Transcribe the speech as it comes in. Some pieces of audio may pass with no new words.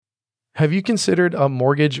Have you considered a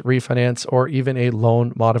mortgage refinance or even a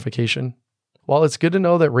loan modification? While it's good to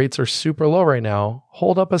know that rates are super low right now,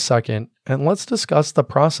 hold up a second and let's discuss the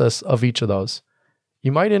process of each of those.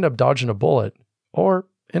 You might end up dodging a bullet or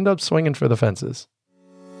end up swinging for the fences.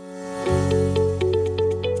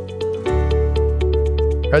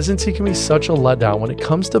 Residency can be such a letdown when it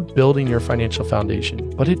comes to building your financial foundation,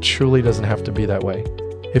 but it truly doesn't have to be that way.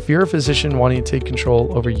 If you're a physician wanting to take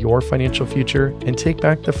control over your financial future and take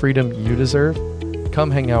back the freedom you deserve, come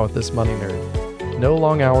hang out with this money nerd. No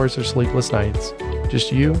long hours or sleepless nights,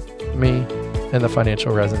 just you, me, and the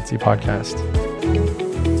Financial Residency Podcast.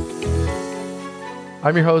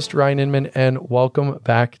 I'm your host, Ryan Inman, and welcome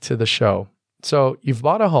back to the show. So you've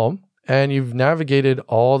bought a home and you've navigated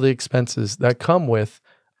all the expenses that come with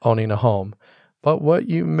owning a home. But what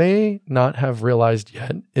you may not have realized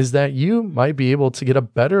yet is that you might be able to get a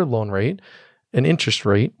better loan rate, an interest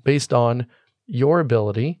rate, based on your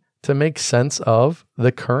ability to make sense of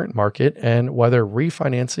the current market and whether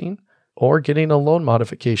refinancing or getting a loan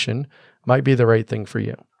modification might be the right thing for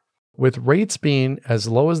you. With rates being as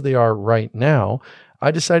low as they are right now, I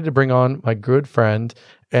decided to bring on my good friend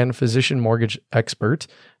and physician mortgage expert,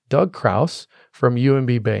 Doug Kraus from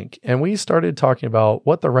UMB Bank. And we started talking about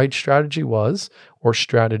what the right strategy was or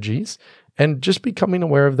strategies and just becoming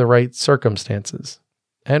aware of the right circumstances.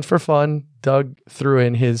 And for fun, Doug threw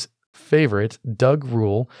in his favorite Doug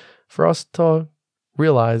rule for us to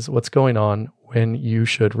realize what's going on when you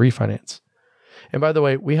should refinance. And by the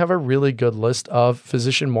way, we have a really good list of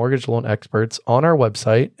physician mortgage loan experts on our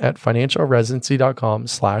website at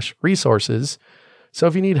financialresidency.com/resources. So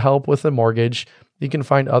if you need help with a mortgage, you can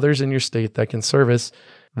find others in your state that can service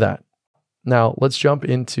that. Now, let's jump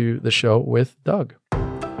into the show with Doug.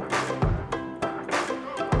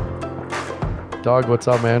 Doug, what's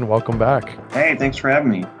up, man? Welcome back. Hey, thanks for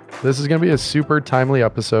having me. This is going to be a super timely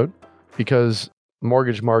episode because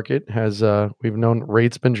mortgage market has, we've known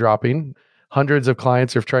rates been dropping. Hundreds of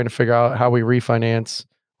clients are trying to figure out how we refinance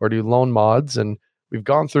or do loan mods. And we've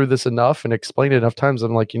gone through this enough and explained it enough times.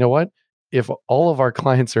 I'm like, you know what? If all of our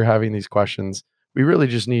clients are having these questions, we really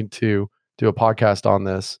just need to do a podcast on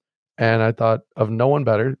this. And I thought of no one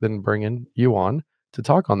better than bringing you on to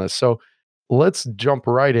talk on this. So let's jump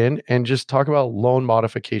right in and just talk about loan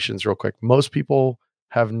modifications real quick. Most people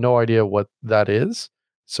have no idea what that is.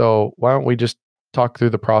 So why don't we just talk through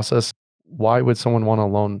the process? Why would someone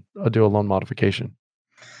want to do a loan modification?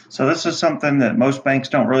 So this is something that most banks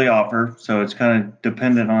don't really offer. So it's kind of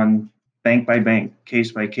dependent on bank by bank,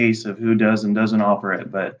 case by case of who does and doesn't offer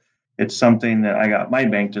it. But it's something that I got my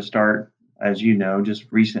bank to start, as you know, just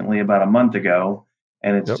recently about a month ago.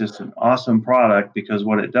 And it's just an awesome product because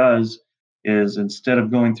what it does is instead of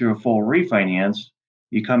going through a full refinance,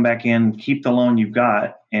 you come back in, keep the loan you've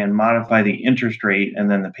got and modify the interest rate and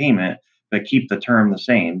then the payment, but keep the term the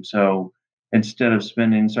same. So instead of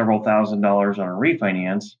spending several $1,000s on a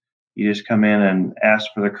refinance, you just come in and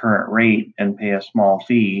ask for the current rate and pay a small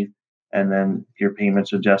fee, and then your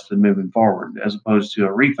payments adjusted moving forward. As opposed to a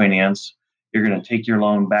refinance, you're going to take your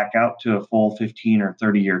loan back out to a full 15 or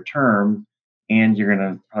 30-year term, and you're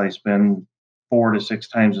going to probably spend 4 to 6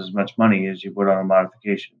 times as much money as you would on a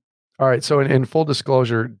modification. All right. So in full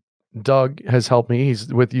disclosure, Doug has helped me.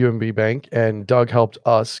 He's with UMB Bank, and Doug helped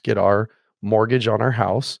us get our mortgage on our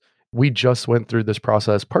house. We just went through this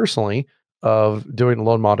process personally of doing a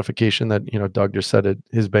loan modification that, Doug just said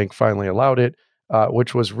his bank finally allowed it,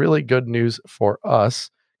 which was really good news for us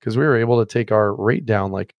because we were able to take our rate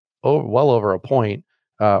down well over a point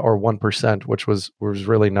or 1%, which was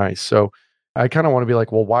really nice. So I kind of want to be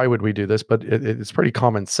like, well, why would we do this? But it's pretty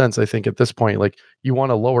common sense, I think, at this point. Like, you want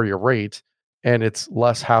to lower your rate and it's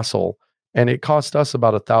less hassle. And it cost us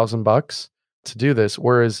about $1,000 to do this.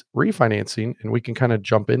 Whereas refinancing, and we can kind of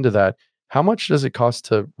jump into that, how much does it cost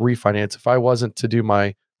to refinance if I wasn't to do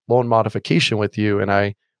my loan modification with you and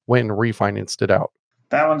I went and refinanced it out?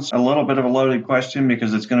 That one's a little bit of a loaded question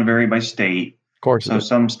because it's going to vary by state. Of course. So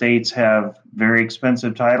some states have very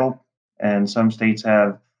expensive title and some states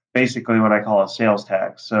have basically what I call a sales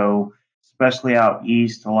tax. So especially out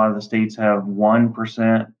east, a lot of the states have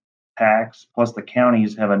 1% tax, plus the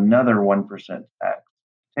counties have another 1% tax.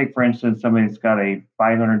 Take, for instance, somebody that's got a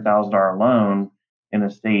 $500,000 loan in a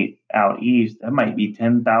state out east, that might be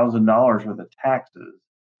 $10,000 worth of taxes.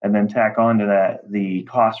 And then tack on to that the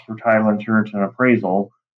cost for title insurance and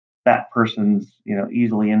appraisal. That person's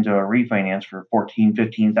easily into a refinance for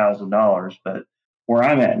 $14,000-$15,000. But where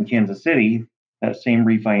I'm at in Kansas City, that same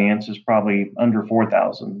refinance is probably under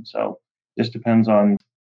 $4,000. So just depends on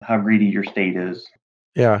how greedy your state is.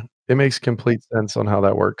 Yeah, it makes complete sense on how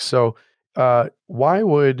that works. So why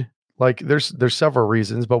would Like there's several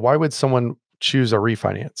reasons, but why would someone choose a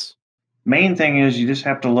refinance? Main thing is you just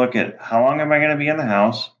have to look at how long am I going to be in the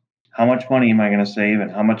house? How much money am I going to save?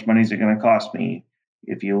 And how much money is it going to cost me?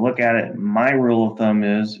 If you look at it, my rule of thumb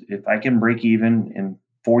is if I can break even in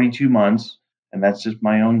 42 months, and that's just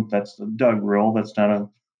my own, that's the Doug rule, that's not a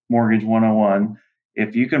mortgage 101.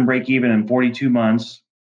 If you can break even in 42 months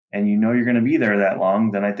and you know you're going to be there that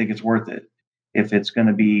long, then I think it's worth it. If it's going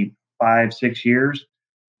to be 5, 6 years,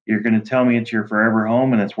 you're going to tell me it's your forever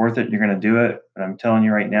home and it's worth it and you're going to do it. And I'm telling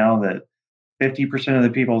you right now that 50% of the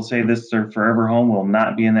people who say this is their forever home will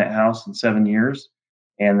not be in that house in 7 years.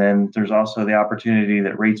 And then there's also the opportunity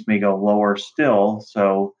that rates may go lower still.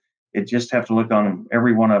 So it just have to look on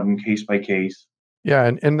every one of them case by case.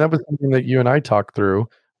 Yeah, and that was something that you and I talked through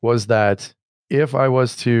was that if I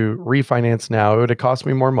was to refinance now, it would have cost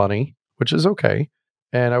me more money, which is okay.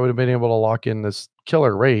 And I would have been able to lock in this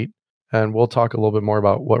killer rate. And we'll talk a little bit more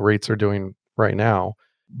about what rates are doing right now.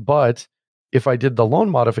 But if I did the loan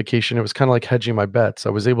modification, it was kind of like hedging my bets. I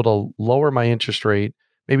was able to lower my interest rate,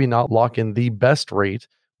 maybe not lock in the best rate,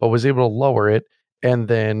 but was able to lower it. And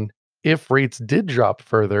then if rates did drop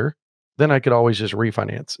further, then I could always just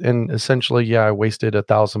refinance. And essentially, yeah, I wasted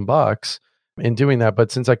 $1,000 in doing that.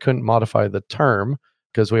 But since I couldn't modify the term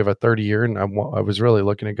because we have a 30-year and I was really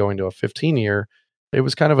looking at going to a 15-year, it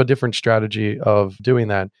was kind of a different strategy of doing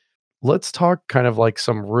that. Let's talk kind of like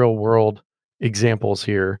some real world examples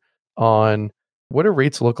here on what do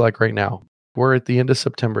rates look like right now. We're at the end of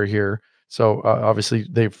September here. So obviously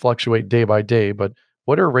they fluctuate day by day, but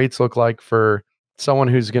what do rates look like for someone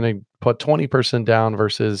who's going to put 20% down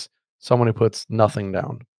versus someone who puts nothing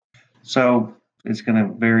down? So it's going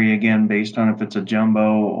to vary again based on if it's a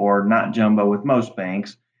jumbo or not jumbo with most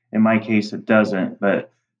banks. In my case, it doesn't, but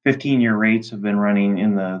 15-year rates have been running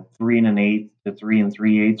in the 3 1/8 to 3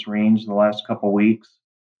 3/8 range the last couple of weeks.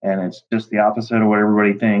 And it's just the opposite of what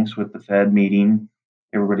everybody thinks with the Fed meeting.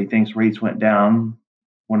 Everybody thinks rates went down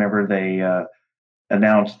whenever they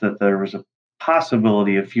announced that there was a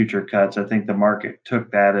possibility of future cuts. I think the market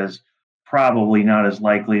took that as probably not as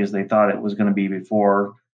likely as they thought it was going to be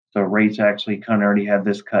before. So rates actually kind of already had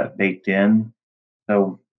this cut baked in.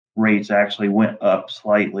 So rates actually went up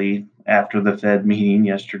slightly after the Fed meeting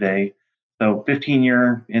yesterday. So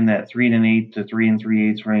 15-year in that 3 1/8 to 3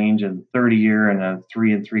 3/8 range, and 30-year in a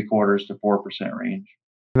 3 3/4 to 4% range.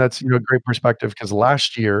 And that's a great perspective because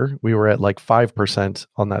last year we were at like 5%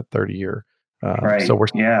 on that 30-year. So Right. we're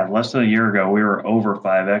Yeah. Less than a year ago, we were over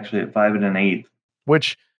five, actually at 5 1/8.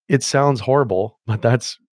 which it sounds horrible, but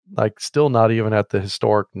that's like still not even at the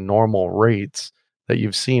historic normal rates that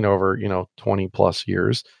you've seen over, 20 plus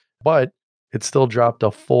years. But it still dropped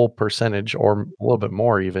a full percentage or a little bit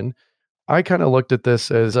more even. I kind of looked at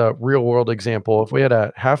this as a real world example. If we had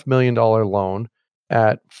a $500,000 loan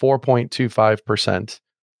at 4.25%,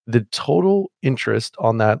 the total interest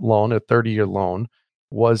on that loan, a 30-year loan,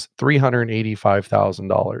 was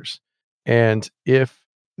 $385,000. And if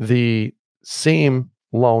the same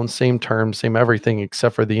loan, same term, same everything,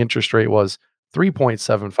 except for the interest rate was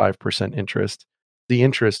 3.75% interest, the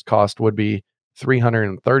interest cost would be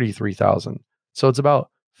 333,000. So it's about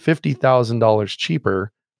 $50,000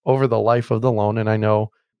 cheaper over the life of the loan. And I know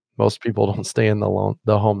most people don't stay in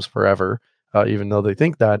the homes forever, even though they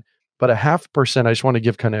think that. But a 0.5%, I just want to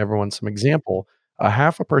give kind of everyone some example. A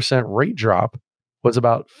 0.5% rate drop was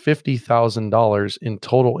about $50,000 in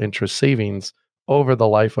total interest savings over the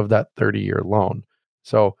life of that 30-year loan.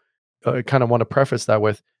 So I kind of want to preface that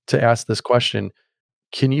with to ask this question.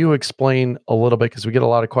 Can you explain a little bit, because we get a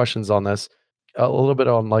lot of questions on this, a little bit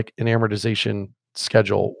on like an amortization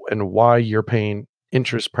schedule and why you're paying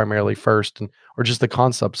interest primarily first and or just the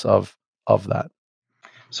concepts of that?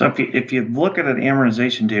 So if you look at an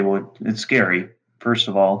amortization table, it's scary. First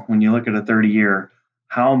of all, when you look at a 30-year,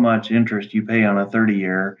 how much interest you pay on a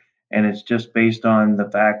 30-year, and it's just based on the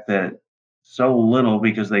fact that so little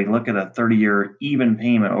because they look at a 30-year even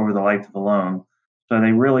payment over the life of the loan. So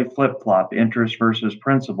they really flip flop interest versus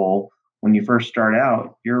principal. When you first start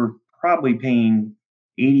out, you're probably paying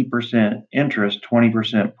 80% interest,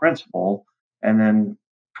 20% principal, and then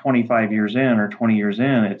 25 years in or 20 years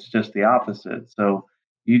in, it's just the opposite. So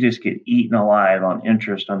you just get eaten alive on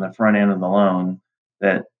interest on the front end of the loan.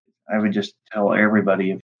 That I would just tell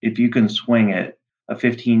everybody, if you can swing it a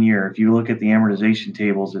 15-year, if you look at the amortization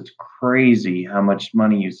tables, it's crazy how much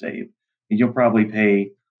money you save. You'll probably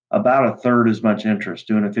pay about a third as much interest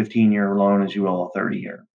doing a 15-year loan as you will a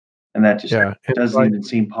 30-year. And that just Yeah. And doesn't like, even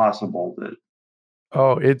seem possible. That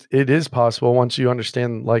oh, it is possible once you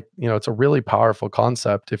understand, like, it's a really powerful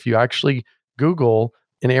concept. If you actually Google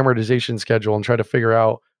an amortization schedule and try to figure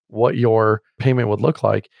out what your payment would look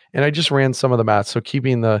like. And I just ran some of the math. So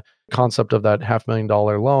keeping the concept of that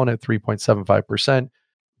 $500,000 loan at 3.75%,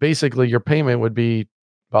 basically your payment would be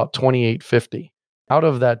about $2,850. Out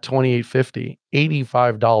of that $2,850,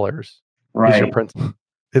 $85 is your Right. principal.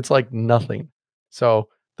 It's like nothing. So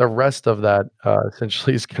the rest of that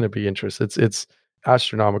essentially is going to be interest. It's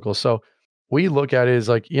astronomical. So we look at it as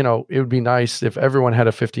like, it would be nice if everyone had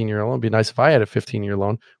a 15-year loan. It'd be nice if I had a 15-year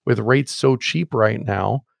loan with rates so cheap right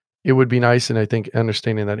now. It would be nice. And I think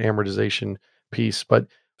understanding that amortization piece. But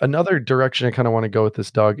another direction I kind of want to go with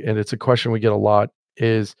this, Doug, and it's a question we get a lot,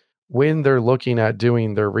 is when they're looking at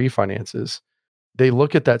doing their refinances, they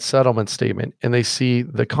look at that settlement statement and they see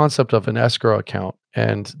the concept of an escrow account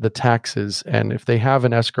and the taxes. And if they have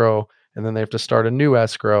an escrow and then they have to start a new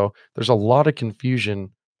escrow, there's a lot of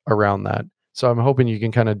confusion around that. So I'm hoping you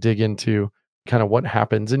can kind of dig into kind of what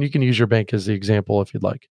happens, and you can use your bank as the example if you'd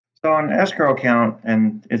like. So on escrow account,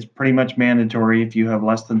 and it's pretty much mandatory if you have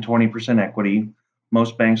less than 20% equity.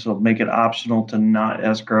 Most banks will make it optional to not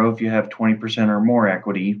escrow if you have 20% or more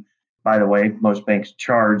equity. By the way, most banks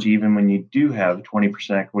charge even when you do have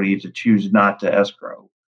 20% equity to choose not to escrow.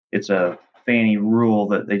 It's a Fannie rule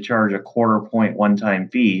that they charge a quarter point one-time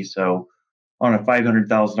fee. So on a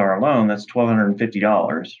 $500,000 loan, that's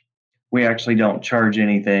 $1,250. We actually don't charge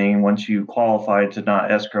anything. Once you qualify to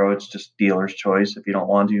not escrow, it's just dealer's choice. If you don't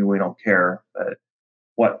want to, we don't care. But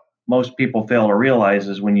what most people fail to realize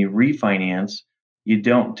is when you refinance, you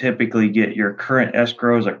don't typically get your current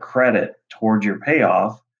escrow as a credit towards your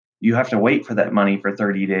payoff. You have to wait for that money for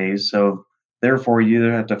 30 days. So therefore, you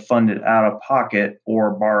either have to fund it out of pocket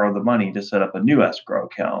or borrow the money to set up a new escrow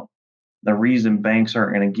account. The reason banks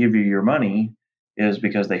aren't going to give you your money is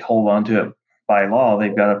because they hold on to it by law.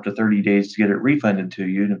 They've got up to 30 days to get it refunded to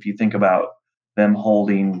you. And if you think about them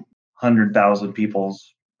holding 100,000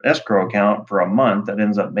 people's escrow account for a month, that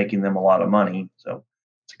ends up making them a lot of money. So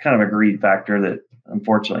it's kind of a greed factor that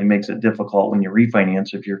unfortunately makes it difficult when you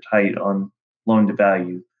refinance if you're tight on loan to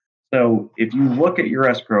value. So if you look at your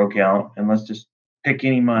escrow account, and let's just pick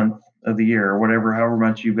any month of the year or whatever, however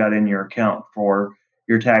much you've got in your account for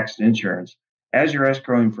your tax and insurance, as you're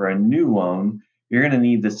escrowing for a new loan, you're going to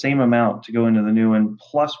need the same amount to go into the new one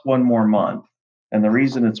plus one more month. And the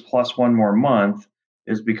reason it's plus one more month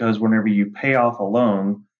is because whenever you pay off a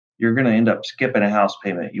loan, you're going to end up skipping a house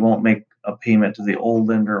payment. You won't make a payment to the old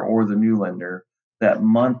lender or the new lender. That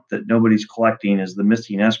month that nobody's collecting is the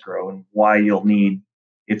missing escrow, and why you'll need,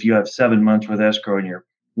 if you have 7 months with escrow in your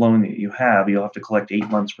loan that you have, you'll have to collect 8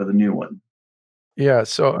 months for the new one. Yeah.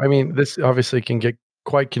 So, I mean, this obviously can get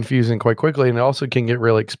quite confusing quite quickly, and it also can get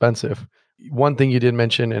really expensive. One thing you did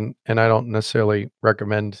mention, and I don't necessarily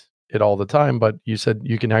recommend it all the time, but you said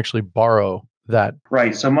you can actually borrow that.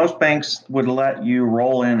 Right. So most banks would let you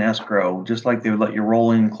roll in escrow, just like they would let you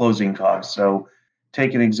roll in closing costs. So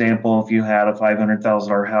take an example: if you had a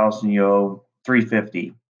 $500,000 house and you owe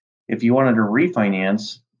 350, if you wanted to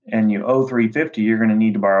refinance and you owe 350, you're going to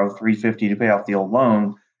need to borrow 350 to pay off the old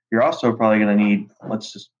loan. You're also probably going to need,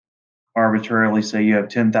 let's just arbitrarily say you have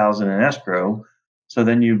 10,000 in escrow. So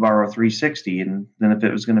then you borrow 360, and then if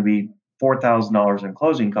it was going to be $4,000 in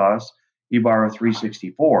closing costs, you borrow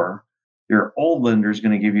 364. Your old lender is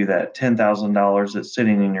going to give you that $10,000 that's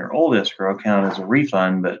sitting in your old escrow account as a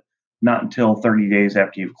refund, but not until 30 days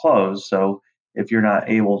after you've closed. So if you're not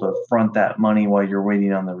able to front that money while you're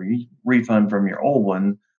waiting on the refund from your old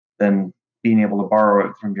one, then being able to borrow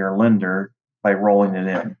it from your lender by rolling it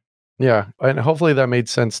in. Yeah. And hopefully that made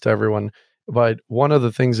sense to everyone. But one of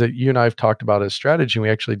the things that you and I have talked about as strategy, and we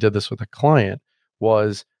actually did this with a client,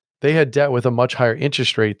 was they had debt with a much higher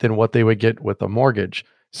interest rate than what they would get with a mortgage.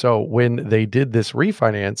 So when they did this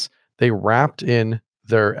refinance, they wrapped in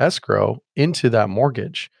their escrow into that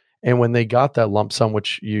mortgage. And when they got that lump sum,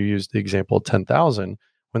 which you used the example of 10,000,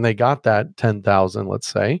 when they got that 10,000, let's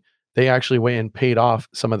say, they actually went and paid off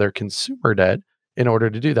some of their consumer debt in order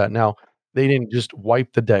to do that. Now, they didn't just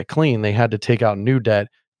wipe the debt clean. They had to take out new debt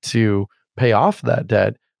to pay off that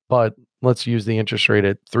debt. But let's use the interest rate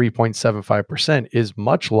at 3.75% is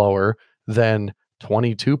much lower than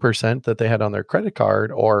 22% that they had on their credit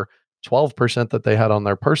card or 12% that they had on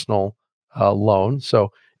their personal loan.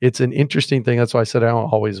 So it's an interesting thing. That's why I said I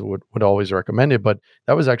don't always would always recommend it. But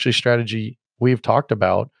that was actually a strategy we've talked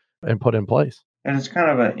about and put in place. And it's kind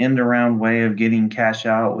of an end around way of getting cash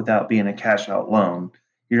out without being a cash out loan.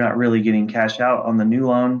 You're not really getting cash out on the new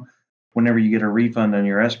loan. Whenever you get a refund on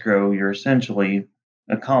your escrow, you're essentially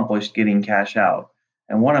accomplished getting cash out.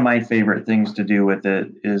 And one of my favorite things to do with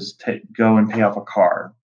it is to go and pay off a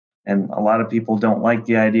car. And a lot of people don't like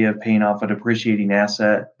the idea of paying off a depreciating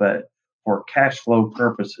asset, but for cash flow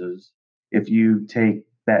purposes, if you take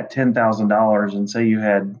that $10,000 and say you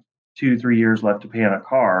had 2, 3 years left to pay on a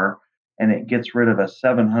car, and it gets rid of a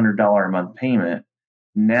 $700 a month payment.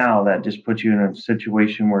 Now that just puts you in a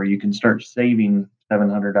situation where you can start saving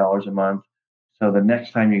 $700 a month. So the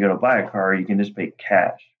next time you go to buy a car, you can just pay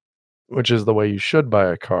cash. which is the way you should buy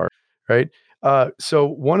a car, right? So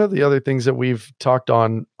one of the other things that we've talked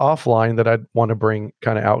on offline that I'd want to bring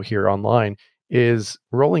kind of out here online is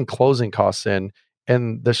rolling closing costs in,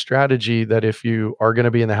 and the strategy that if you are going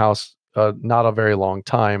to be in the house not a very long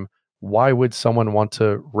time, why would someone want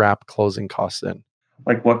to wrap closing costs in?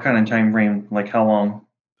 Like what kind of time frame? Like how long?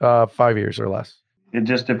 5 years or less. It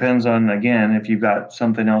just depends on, again, if you've got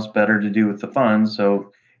something else better to do with the funds.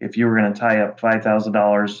 So if you were going to tie up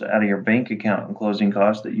 $5,000 out of your bank account in closing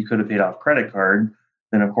costs that you could have paid off credit card,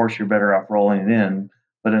 then of course you're better off rolling it in.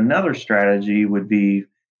 But another strategy would be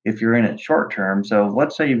if you're in it short term. So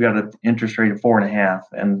let's say you've got an interest rate of 4.5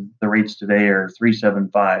 and the rates today are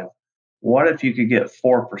 3.75. What if you could get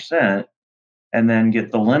 4% and then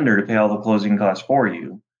get the lender to pay all the closing costs for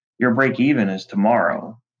you? Your break even is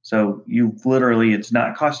tomorrow. So you literally, it's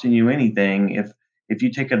not costing you anything. If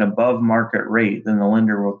you take an above market rate, then the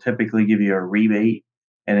lender will typically give you a rebate.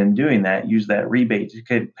 And in doing that, use that rebate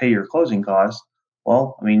to pay your closing costs.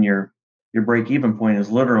 Well, I mean, your break even point is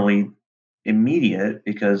literally immediate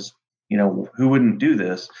because who wouldn't do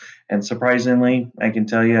this? And surprisingly, I can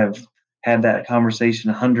tell you I've had that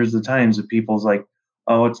conversation hundreds of times with people's like,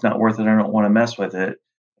 oh, it's not worth it, I don't want to mess with it.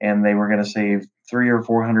 And they were going to save $300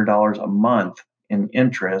 or $400 a month in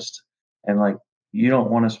interest. And like, you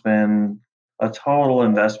don't want to spend a total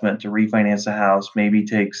investment to refinance a house, maybe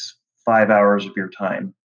takes 5 hours of your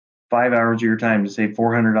time. 5 hours of your time to save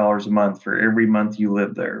 $400 a month for every month you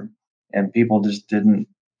live there. And people just didn't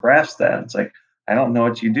grasp that. It's like, I don't know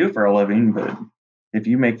what you do for a living, but if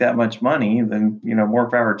you make that much money, then, more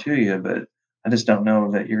power to you. But I just don't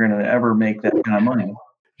know that you're going to ever make that kind of money.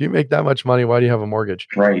 If you make that much money, why do you have a mortgage?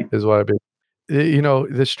 Right. Is what I'd be.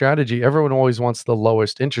 The strategy, everyone always wants the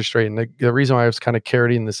lowest interest rate. And the reason why I was kind of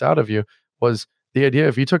carrying this out of you was the idea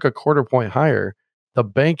if you took a quarter point higher, the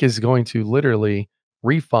bank is going to literally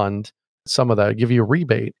refund some of that, give you a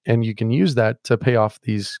rebate, and you can use that to pay off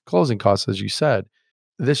these closing costs, as you said.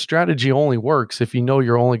 This strategy only works if you know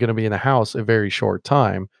you're only going to be in the house a very short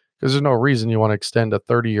time, because there's no reason you want to extend a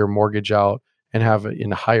 30-year mortgage out and have it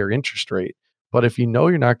in a higher interest rate. But if you know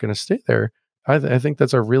you're not going to stay there, I think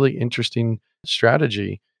that's a really interesting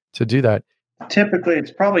strategy to do that. Typically,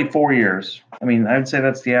 it's probably 4 years. I mean, I'd say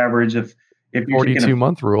that's the average of if you're taking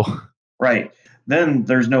 42-month rule. right. Then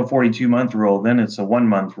there's no 42-month rule. Then it's a 1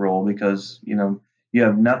 month rule because, you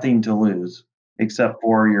have nothing to lose except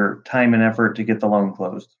for your time and effort to get the loan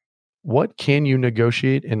closed. What can you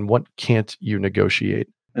negotiate and what can't you negotiate?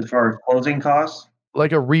 As far as closing costs,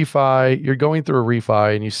 Like a refi, you're going through a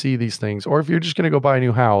refi and you see these things, or if you're just going to go buy a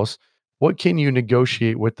new house, what can you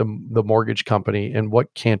negotiate with the mortgage company and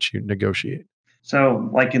what can't you negotiate? so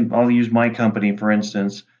like I'll use my company for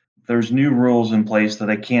instance. There's new rules in place that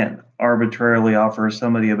I can't arbitrarily offer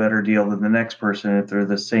somebody a better deal than the next person if they're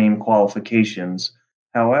the same qualifications.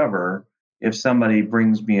 However, if somebody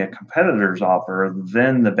brings me a competitor's offer,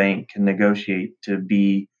 then the bank can negotiate to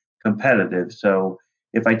be competitive. So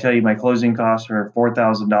if I tell you my closing costs are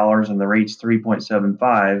 $4,000 and the rate's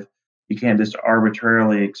 3.75, you can't just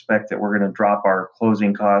arbitrarily expect that we're going to drop our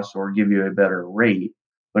closing costs or give you a better rate.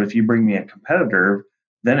 But if you bring me a competitor,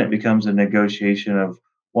 then it becomes a negotiation of,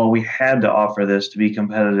 well, we had to offer this to be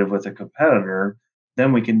competitive with a competitor,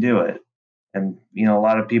 then we can do it. And, a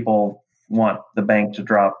lot of people want the bank to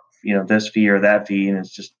drop, this fee or that fee. And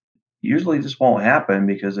it's just usually just won't happen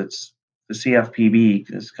because it's the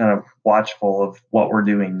CFPB is kind of watchful of what we're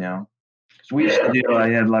doing now. Because we used to do,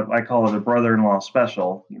 I call it a brother-in-law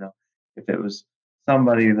special. If it was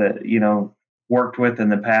somebody that, worked with in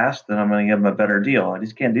the past, then I'm going to give them a better deal. I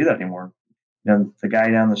just can't do that anymore. The guy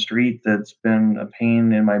down the street that's been a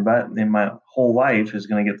pain in my butt in my whole life is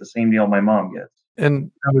going to get the same deal my mom gets.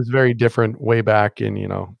 And that was very different way back in,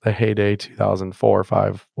 the heyday 2004,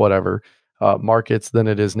 5, whatever, markets than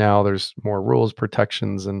it is now. There's more rules,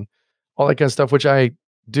 protections, and all that kind of stuff, which I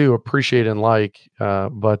do appreciate and like.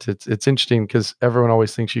 But it's interesting because everyone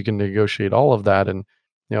always thinks you can negotiate all of that, and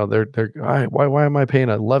they're why am I paying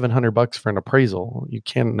 $1,100 for an appraisal? You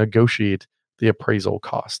can't negotiate the appraisal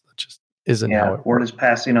cost. That just isn't how Yeah, it we're works. just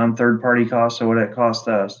passing on third-party costs, so what it costs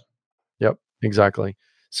us. Yep, exactly.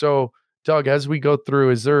 So, Doug, as we go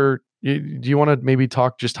through, do you want to maybe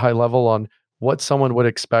talk just high level on what someone would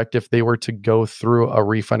expect if they were to go through a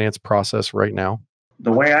refinance process right now?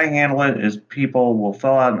 The way I handle it is people will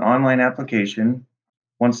fill out an online application.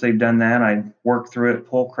 Once they've done that, I work through it,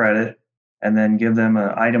 pull credit, and then give them an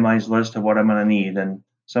itemized list of what I'm going to need. And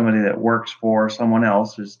somebody that works for someone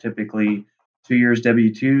else is typically 2 years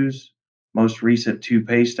W-2s, most recent two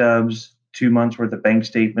pay stubs, 2 months worth of bank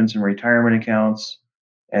statements and retirement accounts.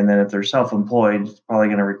 And then if they're self-employed, it's probably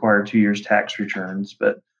going to require 2 years tax returns.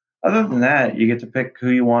 But other than that, you get to pick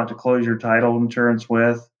who you want to close your title insurance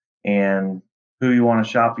with and who you want to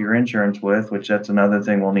shop your insurance with, which that's another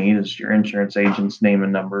thing we'll need is your insurance agent's name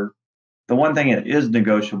and number. The one thing that is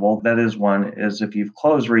negotiable, that is one, is if you've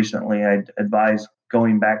closed recently, I'd advise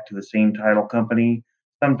going back to the same title company.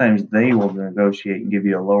 Sometimes they will negotiate and give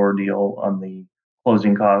you a lower deal on the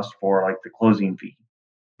closing cost for like the closing fee.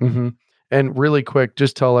 Mm-hmm. And really quick,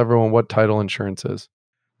 just tell everyone what title insurance is.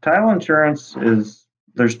 Title insurance is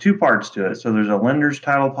there's two parts to it. So there's a lender's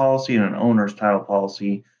title policy and an owner's title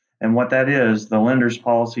policy. And what that is, the lender's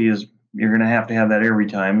policy is you're going to have that every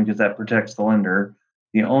time because that protects the lender.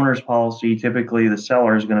 The owner's policy, typically the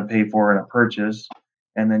seller is going to pay for in a purchase,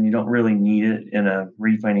 and then you don't really need it in a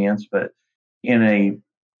refinance. But in a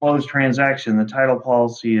closed transaction, the title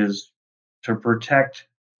policy is to protect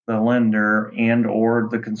the lender and or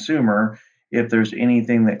the consumer if there's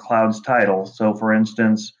anything that clouds title. So for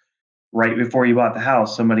instance, right before you bought the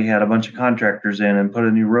house, somebody had a bunch of contractors in and put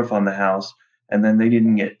a new roof on the house, and then they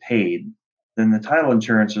didn't get paid. Then the title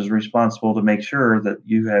insurance is responsible to make sure that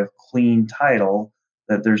you have clean title,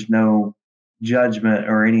 that there's no judgment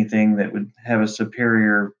or anything that would have a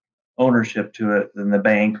superior ownership to it than the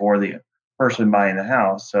bank or the person buying the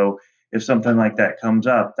house. So if something like that comes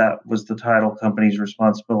up, that was the title company's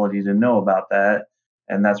responsibility to know about that.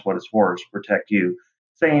 And that's what it's for, is to protect you.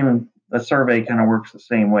 Same, a survey kind of works the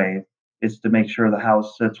same way. It's to make sure the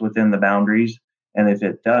house sits within the boundaries. And if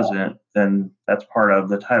it doesn't, then that's part of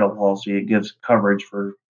the title policy. It gives coverage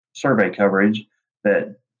for survey coverage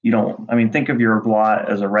that you don't, I mean, think of your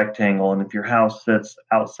lot as a rectangle. And if your house sits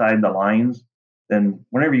outside the lines, then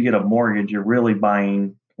whenever you get a mortgage, you're really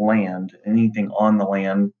buying land. Anything on the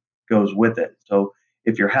land goes with it. So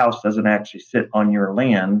if your house doesn't actually sit on your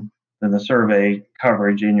land, then the survey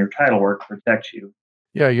coverage in your title work protects you.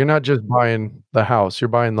 Yeah, you're not just buying the house, you're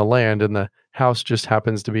buying the land, and the house just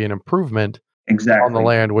happens to be an improvement on the Exactly.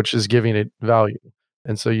 land, which is giving it value.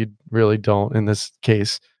 And so you really don't, in this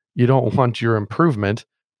case, you don't want your improvement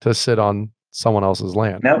to sit on someone else's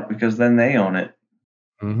land. No, because then they own it.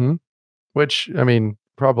 Hmm. Which, I mean,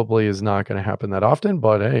 probably is not going to happen that often,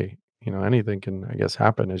 but hey, anything can, I guess,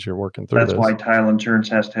 happen as you're working through That's why this. title insurance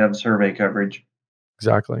has to have survey coverage.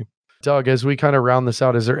 Exactly. Doug, as we kind of round this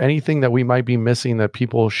out, is there anything that we might be missing that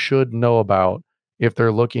people should know about if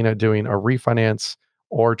they're looking at doing a refinance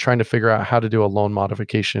or trying to figure out how to do a loan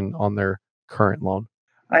modification on their current loan?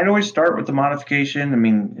 I'd always start with the modification. I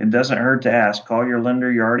mean, it doesn't hurt to ask. Call your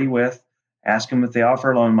lender you're already with. Ask them if they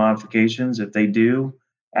offer loan modifications. If they do,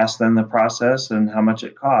 ask them the process and how much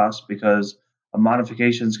it costs, because a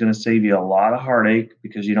modification is going to save you a lot of heartache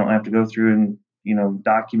because you don't have to go through and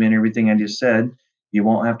document everything I just said. You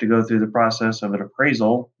won't have to go through the process of an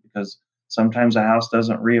appraisal because sometimes a house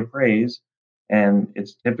doesn't reappraise, and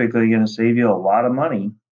it's typically going to save you a lot of money.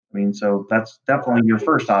 I mean, so that's definitely your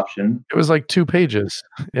first option. It was like 2 pages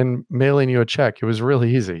and mailing you a check. It was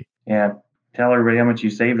really easy. Yeah, tell everybody how much you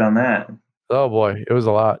saved on that. Oh boy, it was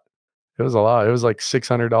a lot. It was a lot. It was like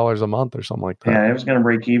 $600 a month or something like that. Yeah, it was going to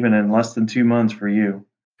break even in less than 2 months for you.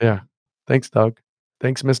 Yeah. Thanks, Doug.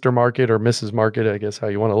 Thanks, Mr. Market or Mrs. Market, I guess how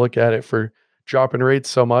you want to look at it, for dropping rates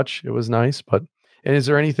so much. It was nice. And is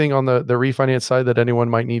there anything on the refinance side that anyone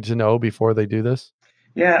might need to know before they do this?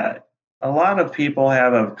 Yeah, a lot of people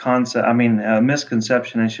have a concept, I mean, a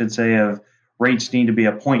misconception, I should say, of rates need to be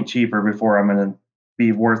a point cheaper before I'm going to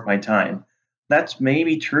be worth my time. That's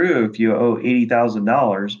maybe true if you owe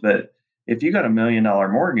 $80,000, but if you got $1 million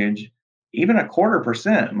mortgage, even a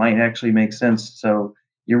 1/4% might actually make sense. So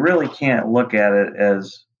you really can't look at it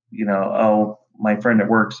as, oh, my friend at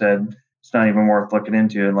work said it's not even worth looking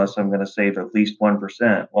into unless I'm going to save at least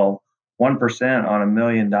 1%. Well, 1% on $1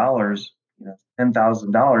 million,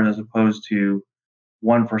 $10,000 as opposed to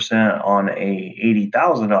 1% on a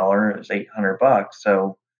 $80,000 is $800.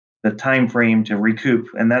 So the time frame to recoup,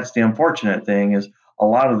 and that's the unfortunate thing, is a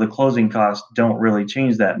lot of the closing costs don't really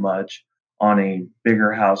change that much on a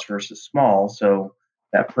bigger house versus small. So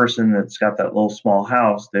that person that's got that little small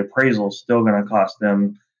house, the appraisal is still going to cost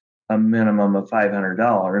them a minimum of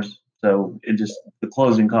 $500. So the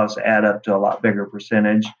closing costs add up to a lot bigger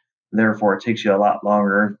percentage. Therefore, it takes you a lot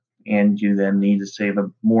longer, and you then need to save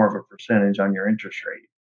more of a percentage on your interest rate.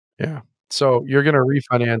 Yeah. So you're going to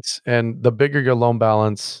refinance, and the bigger your loan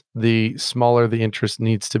balance, the smaller the interest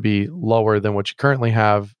needs to be, lower than what you currently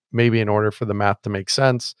have, maybe in order for the math to make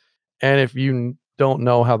sense. And if you don't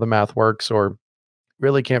know how the math works or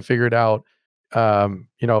really can't figure it out,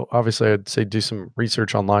 obviously I'd say do some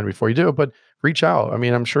research online before you do it, but reach out. I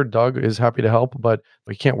mean, I'm sure Doug is happy to help, but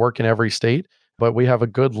we can't work in every state. But we have a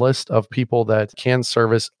good list of people that can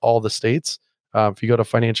service all the states. If you go to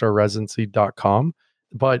financialresidency.com.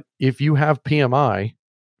 But if you have PMI,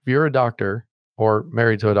 if you're a doctor or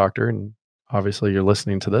married to a doctor, and obviously you're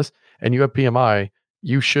listening to this, and you have PMI,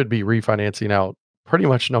 you should be refinancing out pretty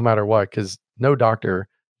much no matter what, because no doctor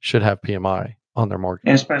should have PMI on their mortgage.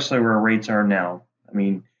 And especially where rates are now. I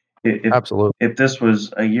mean, Absolutely. if this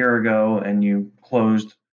was a year ago and you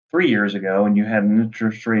closed 3 years ago and you had an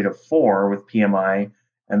interest rate of 4 with PMI,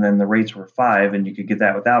 and then the rates were 5 and you could get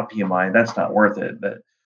that without PMI, that's not worth it. But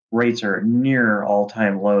rates are near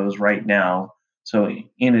all-time lows right now. So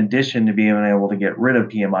in addition to being able to get rid of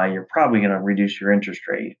PMI, you're probably going to reduce your interest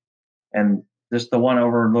rate. And just the one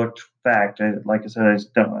overlooked fact, like I said, I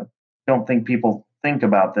just don't think people think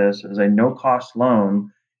about this as a no cost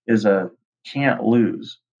loan is a can't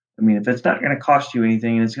lose. I mean, if it's not going to cost you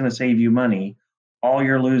anything and it's going to save you money, all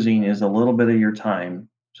you're losing is a little bit of your time.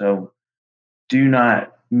 So do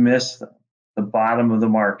not miss the bottom of the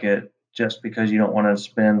market just because you don't want to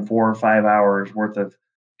spend 4 or 5 hours worth of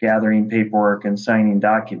gathering paperwork and signing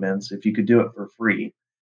documents if you could do it for free.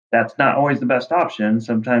 That's not always the best option.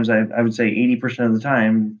 Sometimes I would say 80% of the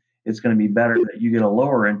time, it's going to be better that you get a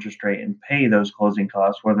lower interest rate and pay those closing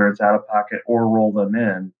costs, whether it's out of pocket or roll them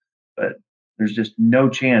in. But there's just no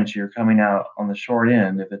chance you're coming out on the short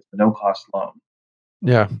end if it's a no cost loan.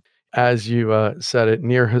 Yeah. As you said it,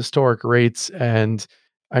 near historic rates. And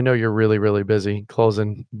I know you're really, really busy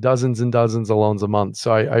closing dozens and dozens of loans a month.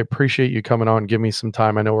 So I appreciate you coming on and give me some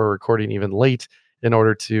time. I know we're recording even late in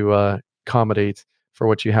order to accommodate for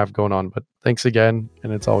what you have going on. But thanks again.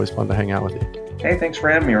 And it's always fun to hang out with you. Hey, thanks for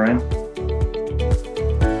having me, Ryan.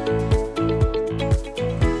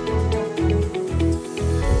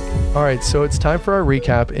 All right. So it's time for our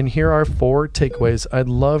recap. And here are 4 takeaways I'd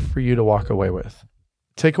love for you to walk away with.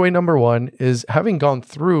 Takeaway number 1 is having gone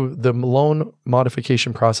through the loan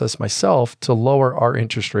modification process myself to lower our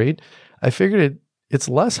interest rate, I figured it's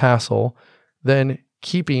less hassle than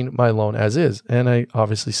keeping my loan as is. And I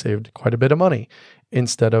obviously saved quite a bit of money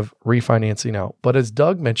instead of refinancing out. But as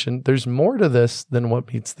Doug mentioned, there's more to this than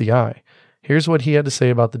what meets the eye. Here's what he had to say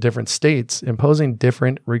about the different states imposing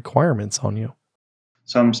different requirements on you.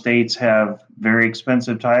 Some states have very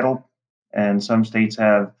expensive title, and some states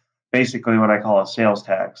have basically what I call a sales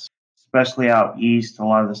tax. Especially out east, a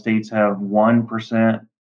lot of the states have 1%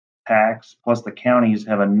 tax, plus the counties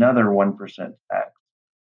have another 1% tax.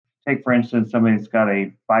 Take, for instance, somebody that's got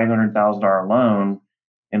a $500,000 loan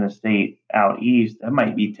in a state out east, that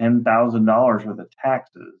might be $10,000 worth of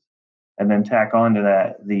taxes. And then tack on to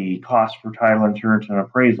that the cost for title insurance and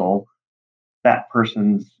appraisal. That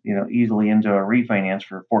person's easily into a refinance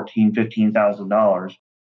for $14,000, $15,000.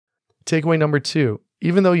 Takeaway number 2,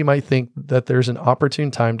 even though you might think that there's an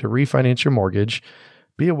opportune time to refinance your mortgage,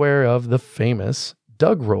 be aware of the famous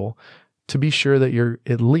Doug rule to be sure that you're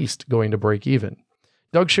at least going to break even.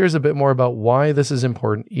 Doug shares a bit more about why this is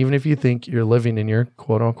important, even if you think you're living in your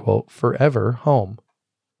quote unquote forever home.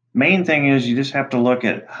 Main thing is you just have to look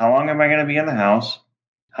at how long am I going to be in the house,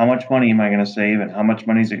 how much money am I going to save, and how much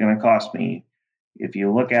money is it going to cost me. If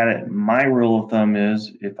you look at it, my rule of thumb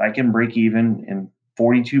is if I can break even in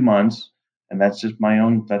 42 months, and that's just my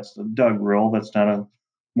own, that's the Doug rule, that's not a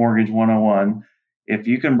mortgage 101. If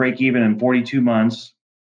you can break even in 42 months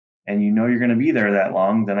and you know you're going to be there that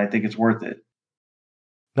long, then I think it's worth it.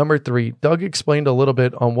 Number 3, Doug explained a little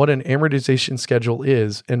bit on what an amortization schedule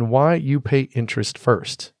is and why you pay interest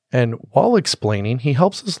first. And while explaining, he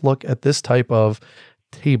helps us look at this type of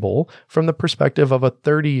table from the perspective of a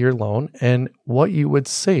 30-year loan and what you would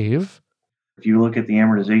save. If you look at the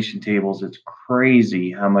amortization tables, it's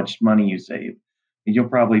crazy how much money you save. You'll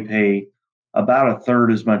probably pay about a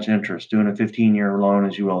third as much interest doing a 15-year loan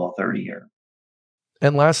as you will a 30-year.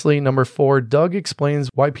 And lastly, number 4, Doug explains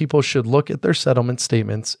why people should look at their settlement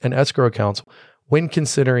statements and escrow accounts when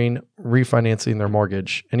considering refinancing their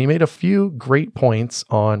mortgage. And he made a few great points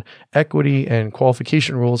on equity and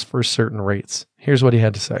qualification rules for certain rates. Here's what he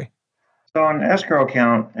had to say. So on escrow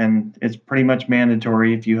account, and it's pretty much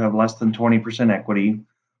mandatory if you have less than 20% equity.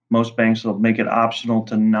 Most banks will make it optional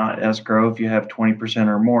to not escrow if you have 20%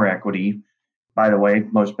 or more equity. By the way,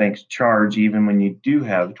 most banks charge even when you do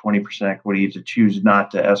have 20% equity to choose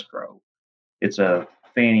not to escrow. It's a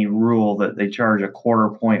Fannie rule that they charge a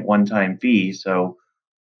 1/4 point one-time fee. So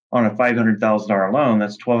on a $500,000 loan,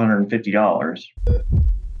 that's $1,250.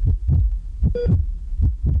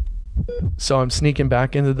 So I'm sneaking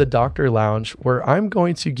back into the doctor lounge where I'm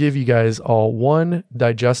going to give you guys all one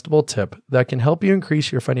digestible tip that can help you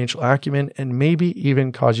increase your financial acumen and maybe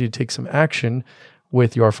even cause you to take some action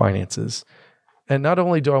with your finances. And not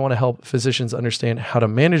only do I want to help physicians understand how to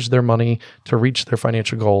manage their money to reach their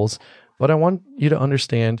financial goals, but I want you to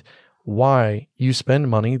understand why you spend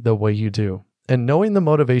money the way you do. And knowing the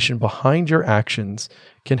motivation behind your actions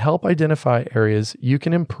can help identify areas you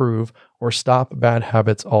can improve or stop bad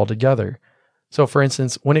habits altogether. So for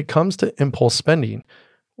instance, when it comes to impulse spending,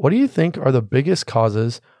 what do you think are the biggest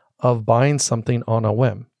causes of buying something on a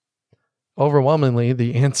whim? Overwhelmingly,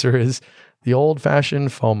 the answer is the old-fashioned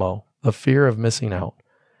FOMO, the fear of missing out.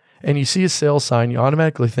 And you see a sale sign, you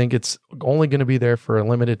automatically think it's only going to be there for a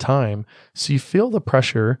limited time, so you feel the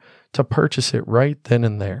pressure to purchase it right then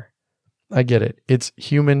and there. I get it. It's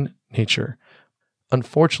human nature.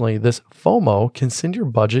 Unfortunately, this FOMO can send your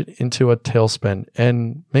budget into a tailspin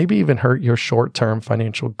and maybe even hurt your short-term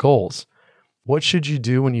financial goals. What should you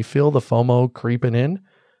do when you feel the FOMO creeping in?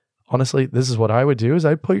 Honestly, this is what I would do is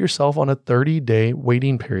I'd put yourself on a 30-day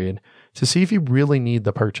waiting period to see if you really need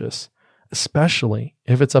the purchase, especially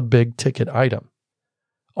if it's a big ticket item.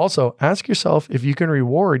 Also, ask yourself if you can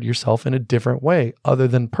reward yourself in a different way other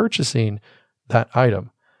than purchasing that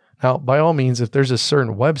item. Now, by all means, if there's a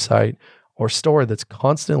certain website or store that's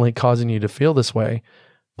constantly causing you to feel this way,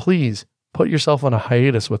 please put yourself on a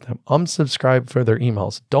hiatus with them. Unsubscribe for their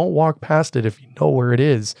emails. Don't walk past it if you know where it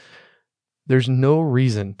is. There's no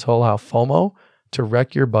reason to allow FOMO to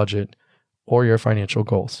wreck your budget or your financial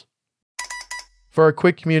goals. For a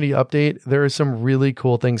quick community update, there are some really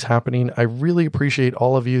cool things happening. I really appreciate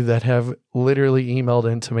all of you that have literally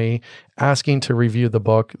emailed into me asking to review the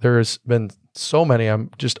book. There's been so many.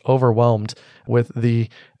 I'm just overwhelmed with the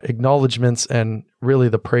acknowledgments and really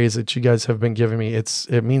the praise that you guys have been giving me.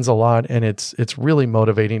 It means a lot, and it's really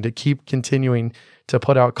motivating to keep continuing to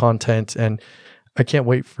put out content. And I can't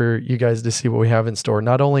wait for you guys to see what we have in store.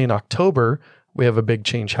 Not only in October, we have a big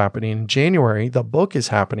change happening. In January, the book is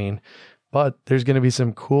happening. But there's going to be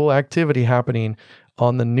some cool activity happening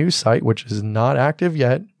on the new site, which is not active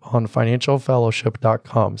yet, on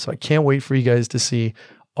financialfellowship.com. So I can't wait for you guys to see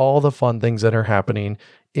all the fun things that are happening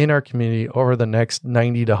in our community over the next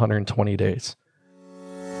 90 to 120 days.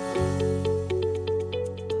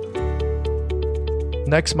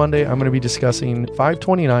 Next Monday, I'm going to be discussing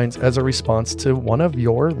 529s as a response to one of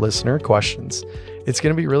your listener questions. It's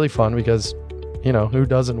going to be really fun because, who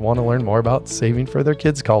doesn't want to learn more about saving for their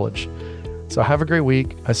kids' college? So have a great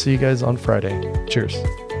week. I see you guys on Friday. Cheers.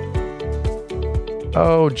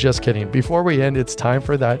 Oh, just kidding. Before we end, it's time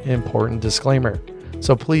for that important disclaimer.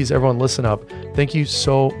 So please, everyone, listen up. Thank you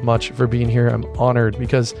so much for being here. I'm honored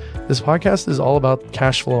because this podcast is all about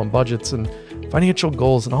cash flow and budgets and financial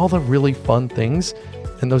goals and all the really fun things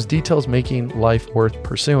and those details making life worth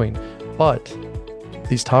pursuing. But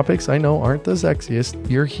these topics I know aren't the sexiest.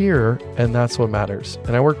 You're here, and that's what matters.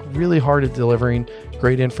 And I work really hard at delivering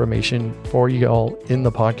great information for you all in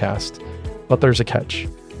the podcast. But there's a catch.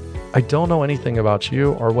 I don't know anything about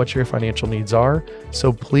you or what your financial needs are,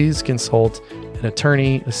 so please consult an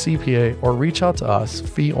attorney, a CPA, or reach out to us,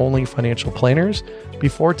 fee-only financial planners,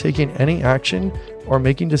 before taking any action or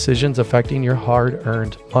making decisions affecting your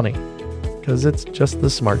hard-earned money, because it's just the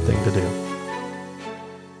smart thing to do.